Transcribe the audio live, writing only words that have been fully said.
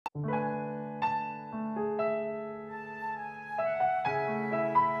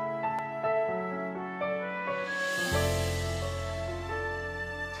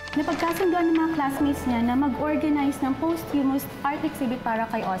Napagkasunduan ng mga classmates niya na mag-organize ng posthumous art exhibit para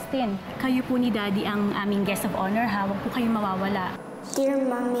kay Austin. Kayo po ni Daddy ang aming guest of honor, ha? Huwag po kayong mawawala. Dear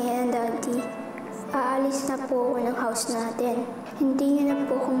Mommy and Daddy, aalis na po ako ng house natin. Hindi niyo na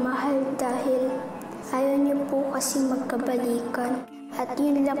po akong mahal dahil ayaw niyo po kasi magkabalikan. At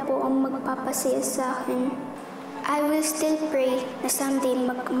yun lang po ang magpapasaya sa akin. I will still pray na someday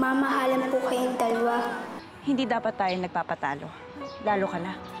magmamahalan po kayong dalawa. Hindi dapat tayo nagpapatalo. Lalo ka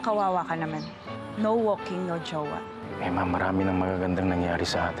na. Kawawa ka naman. No walking, no jowa. Emma, marami nang magagandang nangyari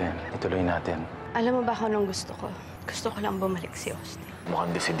sa atin. Ituloy natin. Alam mo ba kung anong gusto ko? Gusto ko lang bumalik si Austin.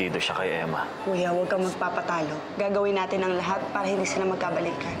 Mukhang desidido siya kay Emma. Kuya, huwag kang magpapatalo. Gagawin natin ang lahat para hindi sila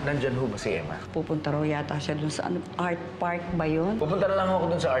magkabalikan. Nandyan ho ba si Emma? Pupunta raw yata siya dun sa art park ba yun? Pupunta na lang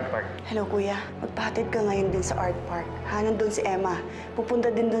ako dun sa art park. Hello, Kuya. Magpahatid ka ngayon din sa art park. Ha, nandun si Emma. Pupunta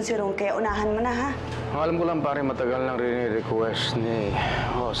din dun si Ron, kaya unahan mo na, ha? Ang alam ko lang, pare, matagal nang rini-request ni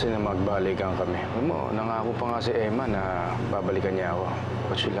Jose na magbalikan kami. Alam mo, nangako pa nga si Emma na babalikan niya ako.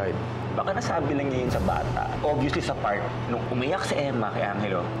 What she lied. Baka nasabi lang niya yun sa bata. Obviously sa park, nung umiyak si Emma kay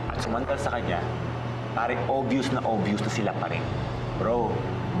Angelo at sumantal sa kanya, parang obvious na sila pa rin. Bro,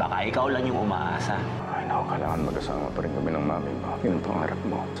 baka ikaw lang yung umaasa. Ay, naku, kailangan mag-asama pa rin kami ng mami mo. Yun ang pangarap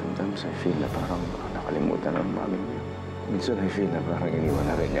mo. Sometimes I feel na parang nakalimutan ng mami mo. Minsan I feel na parang iniwan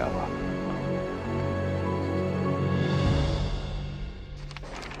na rin niya ako.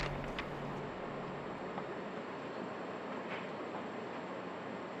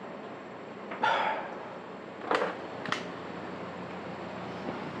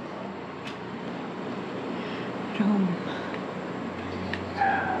 Rom,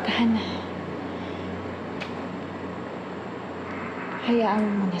 tahan na. Hayaan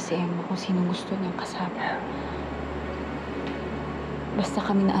mo muna si Emma kung sino gusto niyang kasama. Basta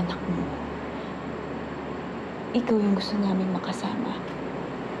kami na anak mo. Ikaw yung gusto namin makasama.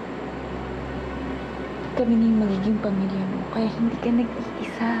 Kami na yung magiging pamilya mo, kaya hindi ka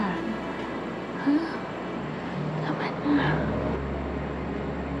nag-iisa. Ha? Tama na.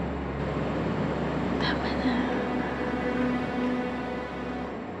 Tama na.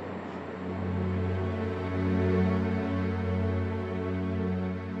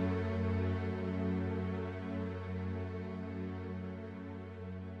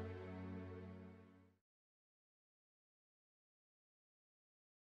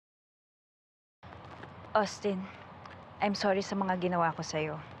 Austin, I'm sorry sa mga ginawa ko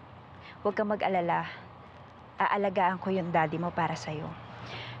sa'yo. Huwag kang mag-alala. Aalagaan ko yung daddy mo para sa'yo.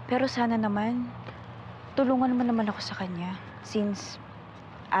 Pero sana naman, tulungan mo naman ako sa kanya. Since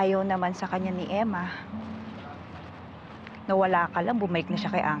ayaw naman sa kanya ni Emma. Nawala ka lang, bumalik na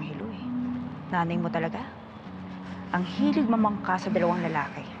siya kay Angelo eh. Nanay mo talaga. Ang hilig mamangka sa dalawang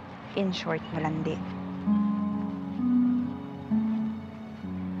lalaki. In short, malandi.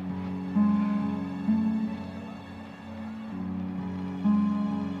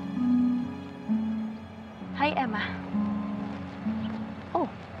 Hi, Emma. Oh,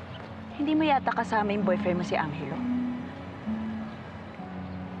 hindi mo yata kasama yung boyfriend mo si Angelo?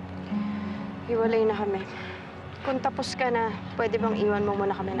 Hiwalay na kami. Kung tapos ka na, pwede bang iwan mo muna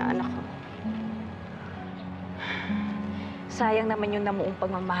kami ng anak ko? Sayang naman yung namuong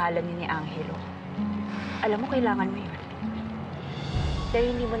pagmamahalan niyo ni Angelo. Alam mo, kailangan mo yun.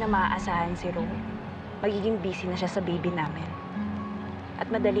 Dahil hindi mo na maaasahan si Ro, magiging busy na siya sa baby namin. At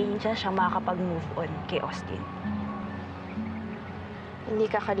madaliin siyang makakapag-move on kay Austin. Hindi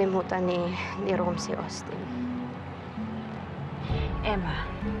kakalimutan ni Rom si Austin. Emma,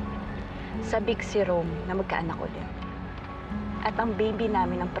 sabik si Rom na magkaanak ulit. At ang baby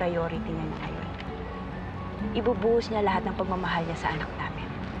namin ang priority niya ngayon. Ibubuhos niya lahat ng pagmamahal niya sa anak namin.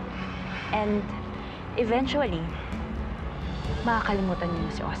 And eventually, makakalimutan niyo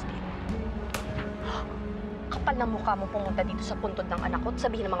na si Austin. Kapal na mukha mo pumunta dito sa puntod ng anak ko at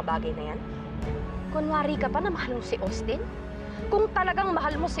sabihin ng mga bagay na yan? Kunwari ka pa na mahal mo si Austin? Kung talagang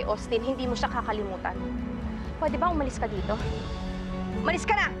mahal mo si Austin, hindi mo siya kakalimutan. Pwede ba umalis ka dito? Umalis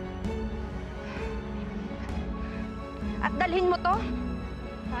ka na! At dalhin mo to?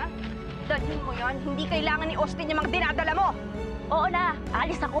 Ha? Dalhin mo yon. Hindi kailangan ni Austin yung mga dinadala mo! Oo na,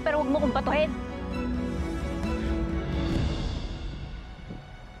 aalis ako pero huwag mo kong batuhin.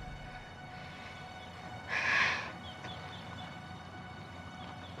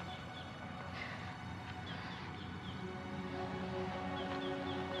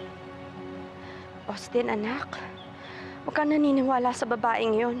 Austin, anak. Huwag kang naniniwala sa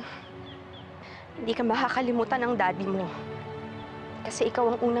babaeng yon. Hindi ka makakalimutan ng daddy mo. Kasi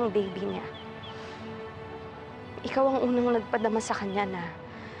ikaw ang unang baby niya. Ikaw ang unang nagpadama sa kanya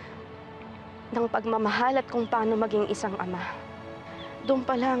ng pagmamahal at kung paano maging isang ama. Doon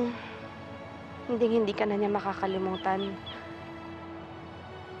pa lang, hindi ka na niya makakalimutan.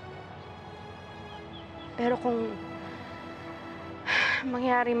 Pero kung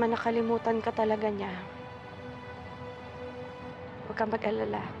mangyari man nakalimutan ka talaga niya, huwag kang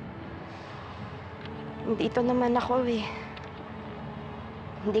mag-alala. Dito naman ako eh.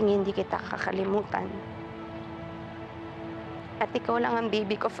 Hindi kita kakalimutan. At ikaw lang ang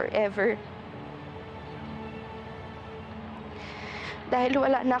baby ko forever. Dahil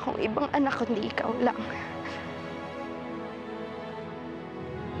wala na akong ibang anak kundi ikaw lang.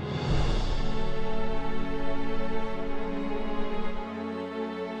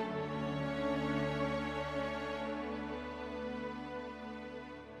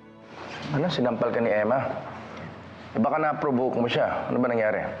 Ano, sinampal ka ni Emma? Eh baka na-provoke mo siya. Ano ba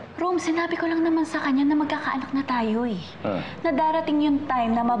nangyari? Rome, sinabi ko lang naman sa kanya na magkakaanak na tayo eh. Na darating yung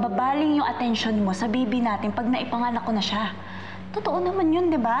time na mababaling yung attention mo sa baby natin pag naipanganak ko na siya. Totoo naman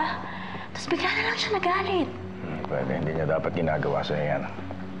yun, di ba? Tapos bigla na lang siya nagalit. Pwede, hindi niya dapat ginagawa sa'yo yan.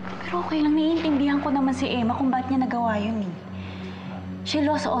 Pero okay lang, naiintindihan ko naman si Emma kung bakit niya nagawa yun eh. She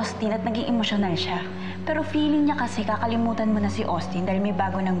lost Austin at naging emosyonal siya. Pero feeling niya kasi kakalimutan mo na si Austin dahil may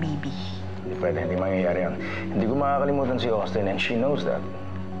bago ng baby. Hindi pwede, hindi mangyayari yan. Hindi ko makakalimutan si Austin and she knows that.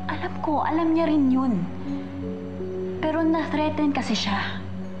 Alam ko, alam niya rin yun. Pero na-threaten kasi siya.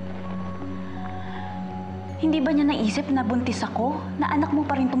 Hindi ba niya naisip na buntis ako? Na anak mo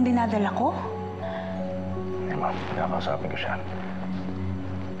pa rin tong dinadala ko? Emma, nakakasapin ko siya.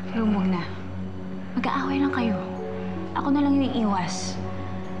 Lumog na. Mag-aaway lang kayo. Ako na lang yung iiwas.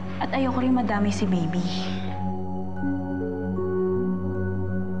 At ayoko rin madami si baby.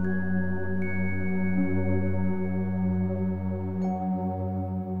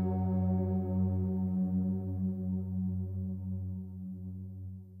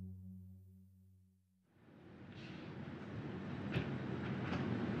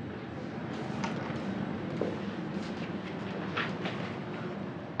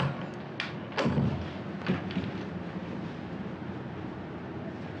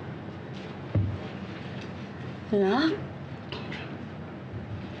 Anak?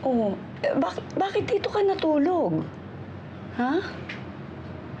 Oh, bakit dito ka natulog? Ha?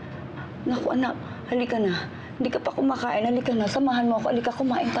 Naku, anak, halika na. Hindi ka pa kumakain, halika na. Samahan mo ako, halika,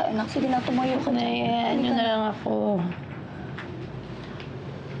 kumain tayo, anak. Sige na, tumayo ka na. Ayan, yun na lang ako.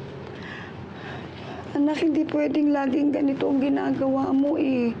 Anak, hindi pwedeng laging ganito ang ginagawa mo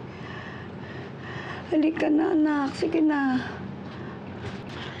eh. Halika na, anak. Sige na.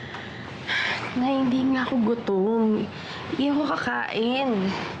 Nay, hindi nga ako gutom. Hindi ako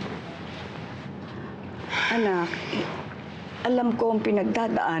kakain. Anak, alam ko ang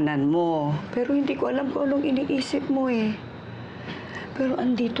pinagdadaanan mo. Pero hindi ko alam kung anong iniisip mo eh. Pero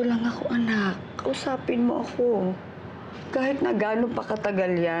andito lang ako, anak. Kausapin mo ako. Kahit na gano'n pa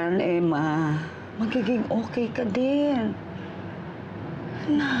katagal yan, Emma, magiging okay ka din.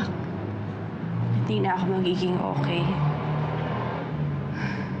 Anak. Hindi na ako magiging okay.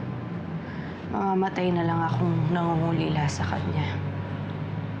 Mamamatay na lang akong nangungulila sa kanya.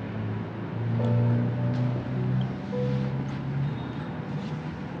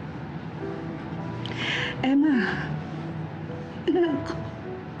 Emma, anak,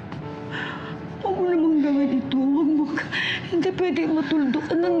 huwag mo namang gawin ito. Hindi pwede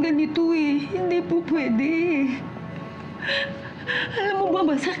matuldukan ng ganito eh. Hindi po pwede. Alam mo ba,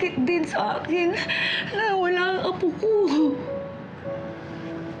 masakit din sa akin na wala ang apo ko.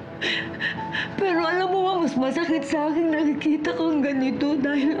 Pero alam mo ba, mas masakit sa akin nakikita kang ganito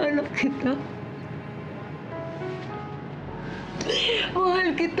dahil anak kita. Mahal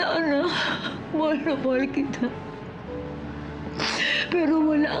kita, anak. Mahal na mahal kita. Pero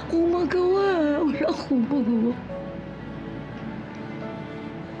wala akong magawa. Wala akong magawa.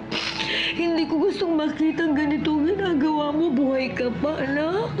 Hindi ko gustong makita ang ganitong ginagawa mo. Buhay ka pa,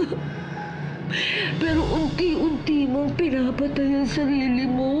 anak. Pero unti-unti mong pinapatay ang sarili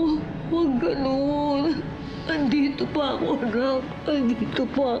mo. Huwag ganun. Andito pa ako, anak. Andito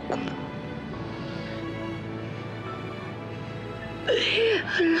pa ako.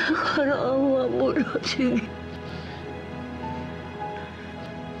 Anak, haraawa mo na. Sige.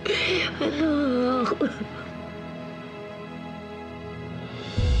 Anak.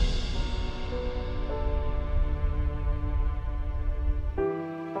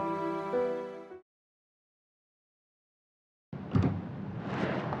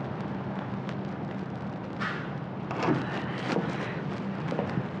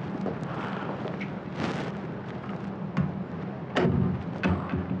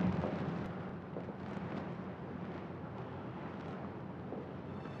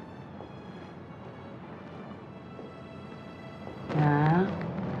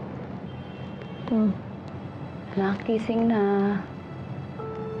 Anak, kising na.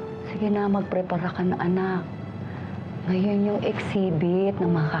 Sige na, magprepara ka na, anak. Ngayon yung exhibit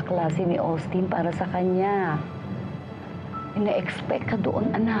ng mga kaklase ni Austin para sa kanya. Ina-expect ka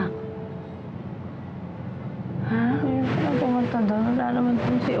doon, anak. Ha? Ayun pala pumunta doon. Wala naman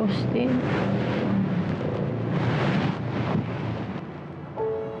po si Austin.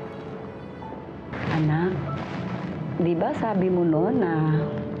 Anak, di ba sabi mo noon na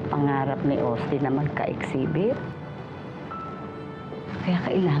pangarap ni Austin na magka-exhibit? Kaya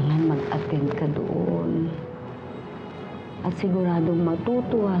kailangan mag-attend ka doon. At siguradong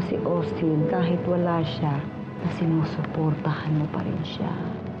matutuwa si Austin kahit wala siya na sinusuportahan mo pa rin siya.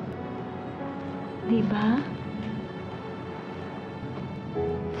 Di ba?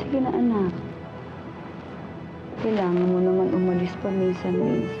 Sige na, anak. Kailangan mo naman umalis pa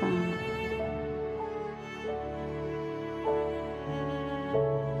minsan-minsan.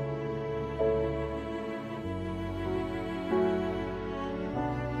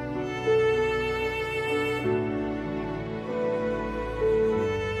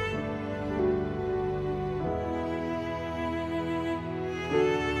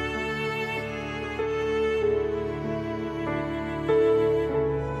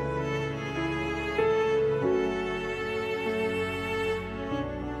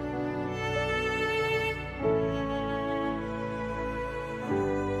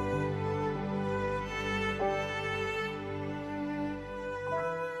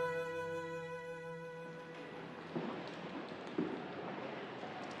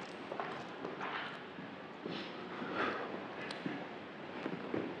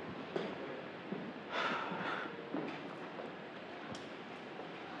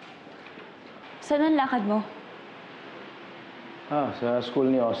 Saan ang lakad mo? Sa school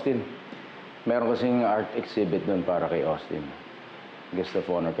ni Austin. Meron kasing art exhibit doon para kay Austin. Guest of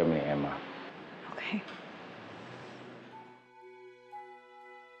honor kami ni Emma. Okay.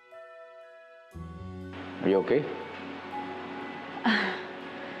 Are you okay?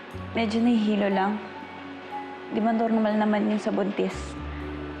 Medyo nahihilo lang. Di ba normal naman yun sa buntis?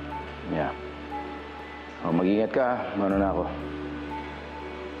 Yeah. Mag-ingat ka, Mano na ako.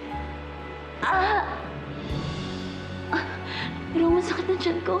 Pero masakit na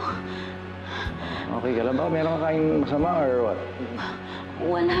tiyan ko. Okay ka lang ba? Meron ka kain masama or what?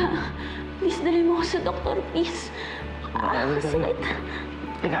 Wala. Please, dali mo ako sa doktor, please. Sakit.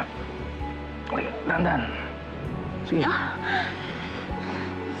 Teka. Okay, dahan-dahan. Sige.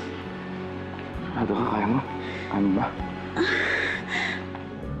 Ano ka, kaya mo? Kaya mo ba?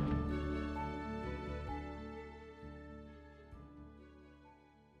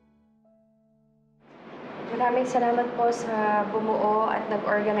 Maraming salamat po sa bumuo at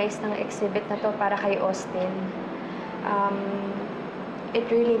nag-organize ng exhibit na to para kay Austin. It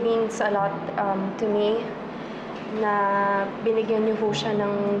really means a lot to me na binigyan niyo po siya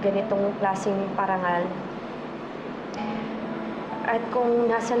ng ganitong klaseng parangal. At kung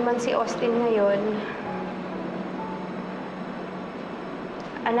nasan man si Austin ngayon,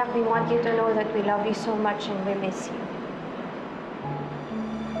 anak, we want you to know that we love you so much and we miss you.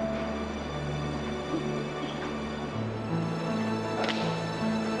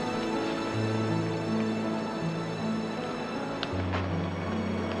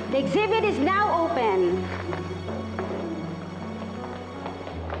 The exhibit is now open.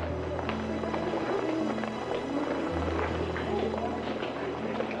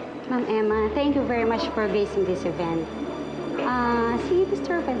 Ma'am Emma, thank you very much for gracing this event. Si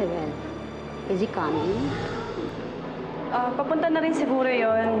Mr. Vanderbilt, is he coming? Papunta na rin siguro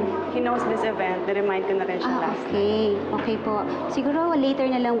yon. He knows this event. Na-remind ko na rin siya last time. Okay. Okay po. Siguro later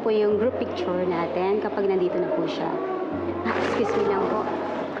na lang po yung group picture natin kapag nandito na po siya. Excuse me lang po.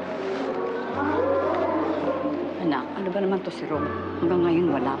 Anak, ano ba naman to si Rom? Hanggang ngayon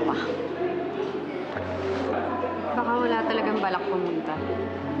wala pa. Baka wala talagang balak pumunta.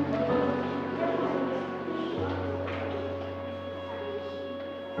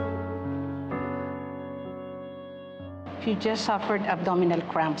 She just suffered abdominal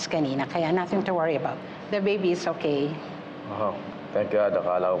cramps kanina, kaya nothing to worry about. The baby is okay. Oh, thank God.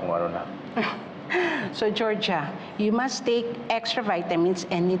 Akala ko kung ano na. So, Georgia, you must take extra vitamins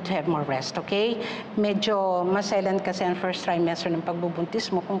and need to have more rest, okay? Medyo maselan kasi ang first trimester ng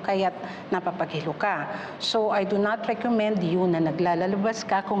pagbubuntis mo kung kaya't napapaghilo ka. So, I do not recommend you na naglalalabas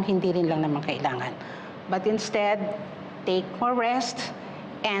ka kung hindi rin lang naman kailangan. But instead, take more rest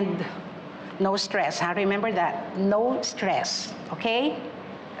and no stress, ha? Remember that. No stress, okay?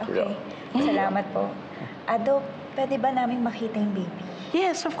 Okay. Salamat po. Dok, pwede ba namin makita yung baby?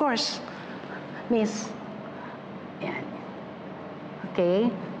 Yes, of course. Miss, yan. Okay?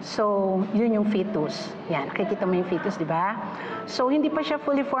 So, yun yung fetus. Yan, nakikita mo yung fetus, di ba? So, hindi pa siya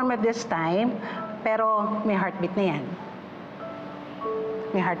fully formed at this time, pero may heartbeat na yan.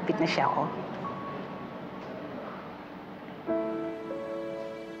 May heartbeat na siya, oh.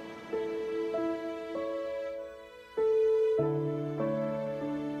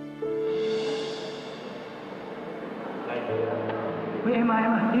 Uy,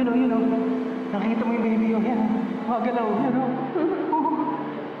 Emma, yun o. Nakita mo yung baby yun, yan. Magalaw, yan o.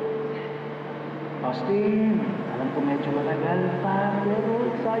 Austin, alam ko medyo matagal pa,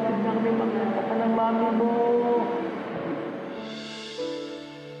 pero excited na kami magkanta ka ng mami mo.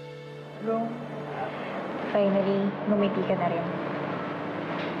 Hello? Finally, ngumiti ka na rin.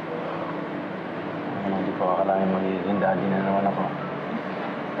 Hindi ko akalain magiging daddy na naman ako.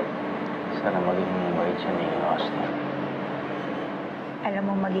 Sana maging mabait siya ni Austin. Alam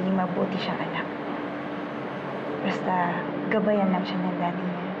mo, magiging mabuti siyang anak. Basta, gabayan lang siya ng daddy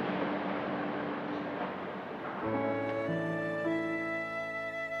niya.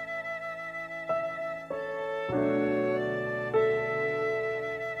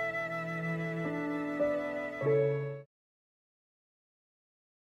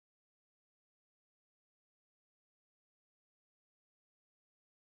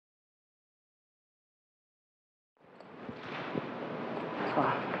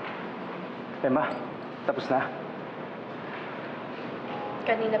 Emma, tapos na?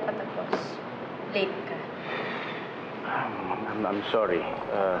 Kanina pa tapos. Late ka. I'm sorry.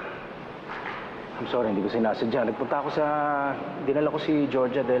 I'm sorry, hindi ko sinasadya. Nagpunta ako sa... Dinala ko si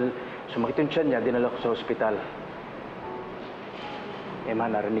Georgia dahil sumakit yung tiyan niya. Dinala ko sa ospital. Emma,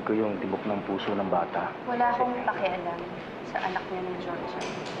 narinig ko yung tibok ng puso ng bata. Wala akong pakialam sa anak niya ng Georgia.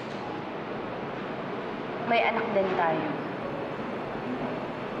 May anak din tayo.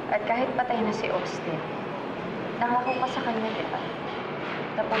 At kahit patay na si Austin, nangako ka sa kanya, di ba?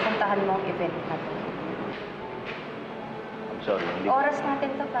 Napupuntahan mo ang event na to. I'm sorry, hindi... Oras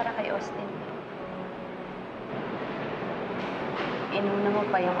natin to para kay Austin. Inuna mo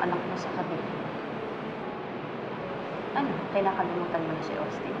pa yung anak mo sa kabila. Ano? Kinakalimutan mo na si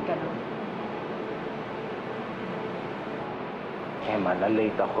Austin. Ganun. Emma,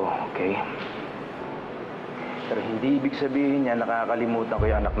 na-late ako, okay? Pero hindi ibig sabihin niya nakakalimutan ko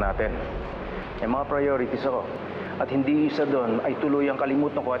yung anak natin. May mga priorities ako. At hindi isa doon ay tuluyang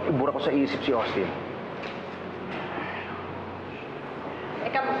kalimutan ko at ibura ko sa isip si Austin.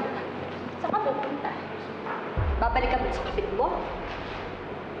 Eka mo, saan ka pupunta? Babalik ka sa kapit mo?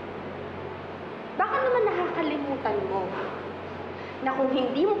 Baka naman nakakalimutan mo na kung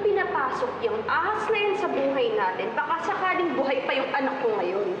hindi mo pinapasok yung ahas na yan sa buhay natin, baka sakaling buhay pa yung anak ko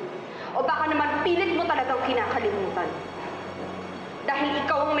ngayon. O baka naman pilit mo talagang kinakalimutan. Dahil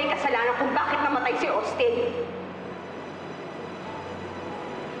ikaw ang may kasalanan kung bakit namatay si Austin.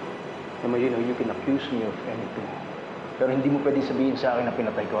 Emma, you know, you can accuse me of anything. Pero hindi mo pwedeng sabihin sa akin na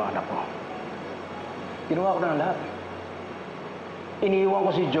pinatay ko ang anak ko. Ginawa ko na ang lahat. Iniiwan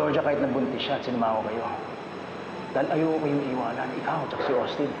ko si Georgia kahit nabuntis siya at sinama ko kayo. Dahil ayoko yung iwanan, ikaw at si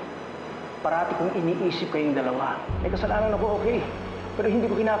Austin. Parati kong iniisip kayong dalawa. May kasalanan ako, okay. Pero hindi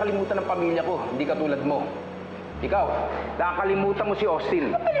ko kinakalimutan ng pamilya ko, hindi katulad mo. Ikaw, nakakalimutan mo si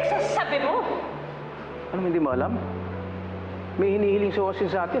Austin. Ano pinagsasabi mo? Ano, hindi mo alam? May hinihiling si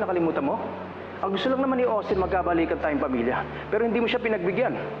Austin sa atin, nakalimutan mo? Ang gusto lang naman ni Austin magkabalikan tayong pamilya, pero hindi mo siya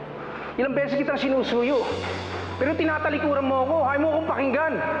pinagbigyan. Ilang beses kitang sinusuyo. Pero tinatalikuran mo ako, ayaw mo akong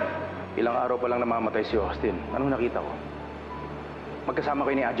pakinggan. Ilang araw pa lang namamatay si Austin. Anong nakita ko? Magkasama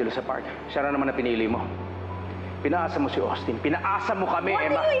kayo ni Angelo sa park. Siya na naman na pinili mo. Pinaasa mo si Austin. Pinaasa mo kami, What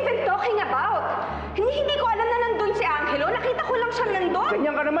Emma. are you even talking about? Hindi ko alam na nandun si Angelo. Nakita ko lang siya nandun.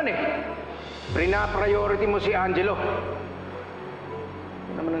 Ganyan ka naman eh. Prina-priority mo si Angelo.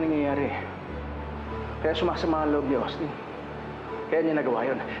 Ano naman ang nangyayari? Kaya sumasama ang loob ni Austin. Kaya niya nagawa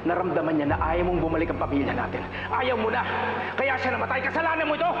yun. Naramdaman niya na ayaw mong bumalik ang pamilya natin. Ayaw mo na. Kaya siya namatay. Kasalanan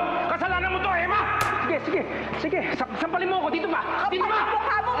mo ito! Kasalanan mo ito, Emma! Sige. Sampalin mo ako. Dito ba? Dito ba?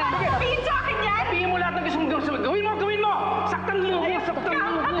 Mukha mo ba? Sabihin sa akin yan! Sabihin mo lahat ng gusto mong gawin mo! Gawin mo! Saktan mo ako! Saktan mo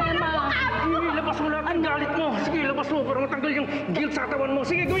ako! Sige, labas mo lahat ng galit mo. Sige, labas mo. Para matanggal yung guilt sa katawan mo.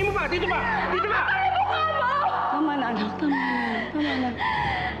 Sige, gawin mo ba? Dito ba? Dito ba? Mukha mo! Tama na, anak. Tama na.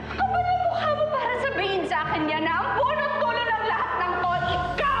 Kapal ang mukha mo para sabihin sa akin yan na ang punot dulo ng lahat ng to,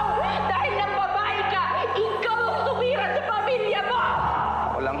 ikaw! Dahil ng babae ka, ikaw ang tumira sa pamilya mo!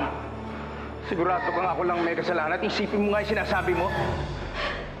 Ako lang. Sigurado kang ako lang may kasalanan at isipin mo nga yung sinasabi mo.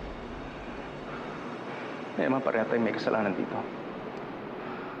 Emma, pareha tayong may kasalanan dito.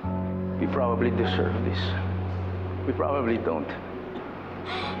 We probably deserve this. We probably don't.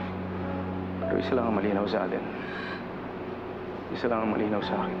 Pero isa lang ang malinaw sa atin. Isa lang ang malinaw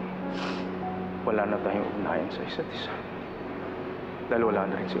sa akin. Wala na tayong ugnayan sa isa't isa. Dahil wala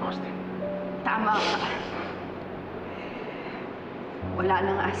na rin si Austin. Tama ka. Wala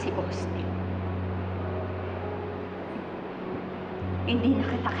na nga si Austin. Hindi na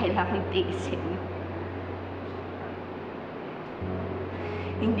kita kailangang tiisin.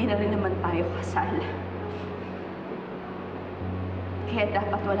 Hindi na rin naman tayo kasal. Kaya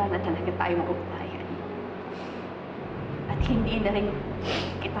dapat wala na talaga tayong ugnayan. At hindi na rin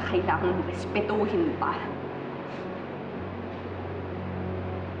kita kailangang respetuhin pa.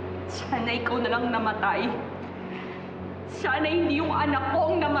 Sana ikaw na lang namatay. Sana hindi yung anak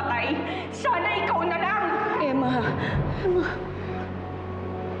ko ang namatay. Sana ikaw na lang! Emma.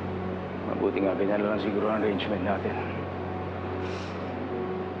 Mabuti nga ganyan lang siguro ang arrangement natin.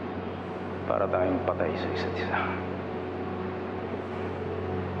 Para tayong patay sa isa't isa.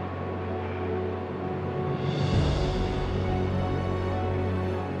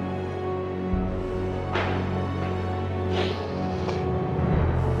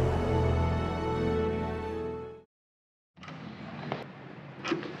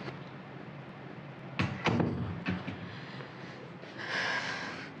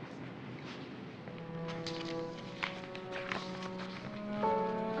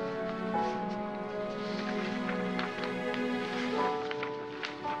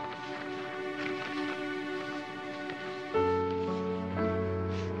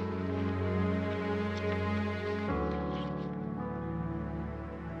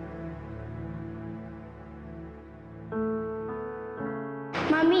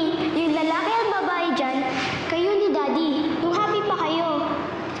 Mami, yung lalaki at babae dyan, kayo ni Daddy. Yung happy pa kayo.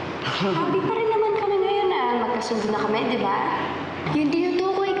 Happy pa rin naman kami ngayon magkasundo na kami, di ba? Yung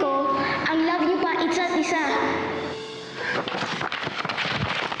tinutukoy ko, ang love niyo pa isa't isa.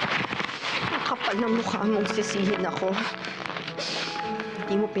 Ang kapal ng mukha mong sisihin ako.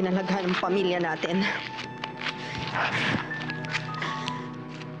 Hindi mo pinalaghan ang pamilya natin.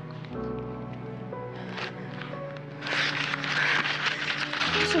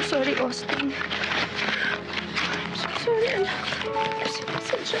 I'm so sorry, Austin. I'm so sorry, anak.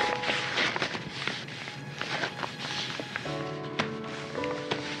 Pasensya.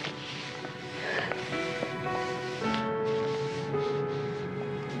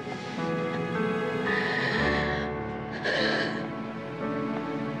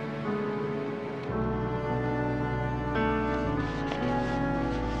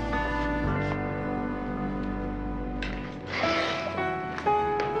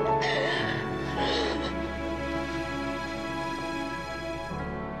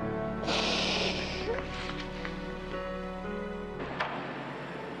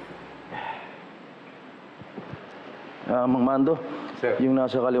 Mang Mando, sir, yung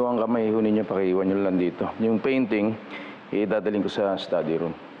nasa kaliwang kamay, hunin niyo, pakiiwan niyo lang dito. Yung painting, idadaling ko sa study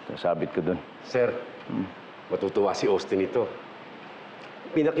room. Sabit ko doon. Sir, matutuwa si Austin ito.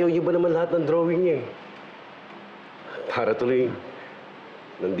 Pinakyaw niyo ba naman lahat ng drawing niya eh? Para tuloy,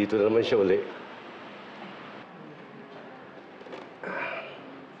 nandito na naman siya uli.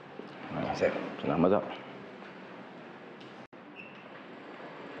 Sir. Salamat ako.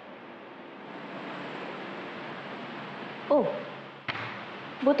 Oh,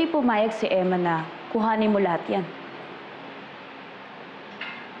 buti pumayag si Emma na kuhanin mo lahat yan.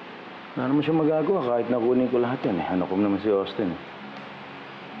 Wala naman siya magagawa kahit nakunin ko lahat yan eh. Anak ko naman si Austin eh.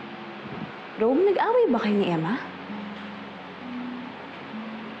 Rome, nag-away ba kayo ni Emma?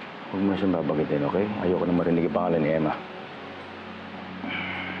 Huwag mo na siyang babagitin, okay? Ayoko na marinig ang pangalan ni Emma.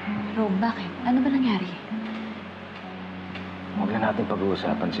 Rome, bakit? Ano ba nangyari? Huwag na natin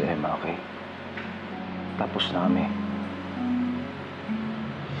pag-uusapan si Emma, okay? Tapos na kami. Tapos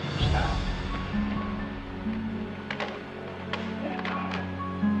na.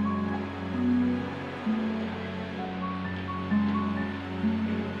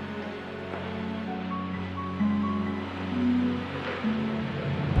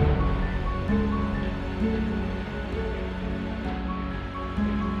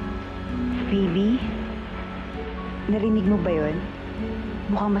 Baby, narinig mo ba yun?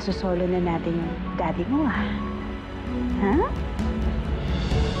 Mukhang masusolo na natin yung daddy mo, ah. Ha?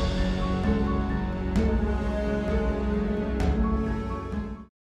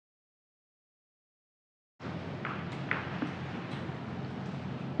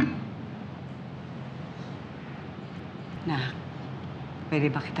 Nak, pwede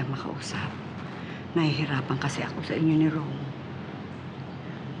ba kitang makausap? Nahihirapan kasi ako sa inyo ni Rome.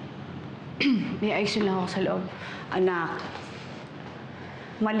 May ayusin lang ako sa loob. Anak,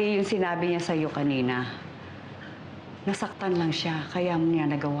 mali yung sinabi niya sa'yo kanina. Nasaktan lang siya, kaya mo niya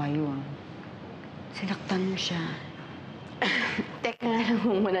nagawa yun. Sinaktan mo siya. Teka nga lang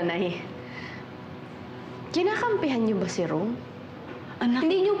muna, Nay. Kinakampihan niyo ba si Rome? Anak,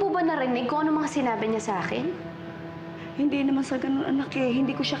 Hindi niyo po ba narinig kung ano mga sinabi niya sa akin? hindi naman sa ganun, anak eh.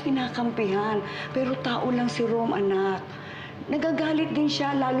 Hindi ko siya kinakampihan. Pero tao lang si Rom, anak. Nagagalit din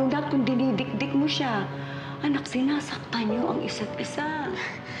siya, lalo na kung dinidikdik mo siya. Anak, sinasaktan niyo ang isa't isa.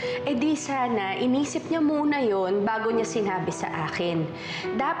 Eh di sana, inisip niya muna yon bago niya sinabi sa akin.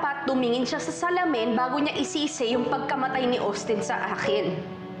 Dapat tumingin siya sa salamin bago niya isisi yung pagkamatay ni Austin sa akin.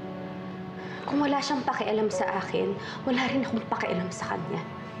 Kung wala siyang pakialam sa akin, wala rin akong pakialam sa kanya.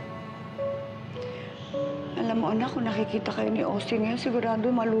 Alam mo, anak, kung nakikita kayo ni Austin ngayon, sigurado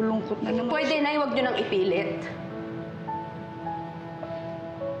malulungkot na naman. Pwede na, huwag niyo nang ipilit.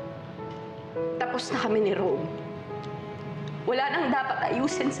 Tapos na kami ni Rome. Wala nang dapat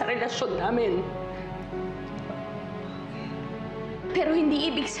ayusin sa relasyon namin. Pero hindi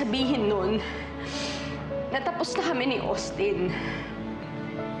ibig sabihin nun na tapos na kami ni Austin.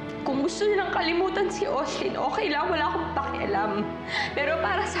 Kung gusto nilang kalimutan si Austin, okay lang, wala akong pakialam. Pero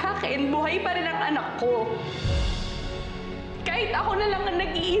para sa akin, buhay pa rin ang anak ko. Kahit ako na lang ang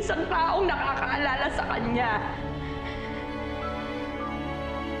nag-iisang taong nakakaalala sa kanya.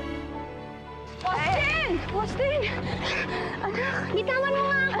 Austin! Austin! Anak, bitawan mo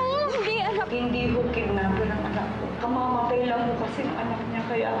nga ako! Hindi, anak. Hindi ko kidnapper ang anak ko. Kamamatay lang mo kasi ang anak niya,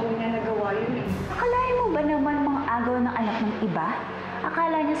 kaya ako niya nagawa yun eh. Akalain mo ba naman mga agaw ng anak ng iba?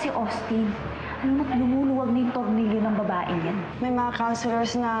 Akala niya si Austin. Alam mo't lumuluwag na yung tornilyo ng babaeng yan. May mga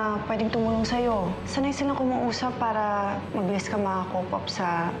counselors na pwedeng tumulong sa'yo. Sanay silang kumuusap para mabilis ka makakope up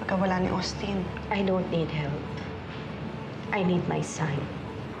sa pagkawala ni Austin. I don't need help. I need my son.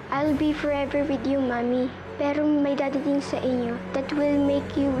 I'll be forever with you, Mommy. Pero may dadating sa inyo that will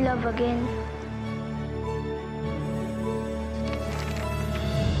make you love again.